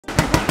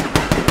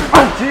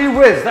Gee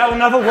whiz, that will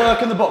never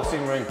work in the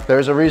boxing ring. There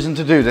is a reason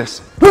to do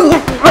this.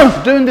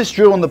 Doing this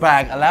drill on the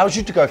bag allows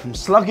you to go from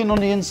slugging on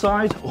the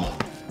inside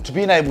to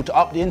being able to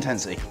up the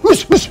intensity.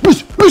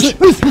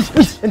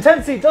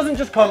 Intensity doesn't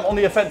just come on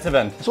the offensive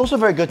end. It's also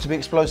very good to be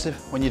explosive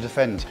when you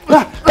defend.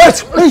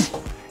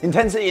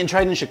 Intensity in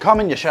training should come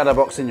in your shadow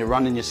boxing, your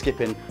running, your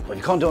skipping, but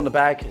you can't do it on the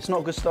bag. It's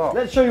not a good start.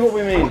 Let's show you what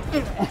we mean.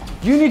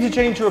 You need to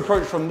change your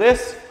approach from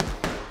this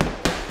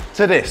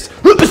to this.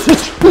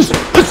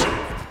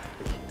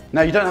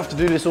 Now you don't have to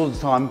do this all the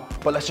time,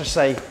 but let's just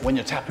say when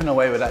you're tapping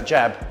away with that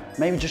jab,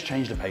 maybe just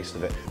change the pace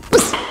of it.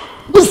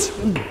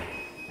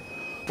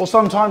 Or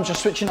sometimes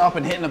just switching it up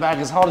and hitting the bag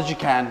as hard as you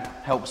can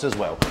helps as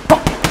well.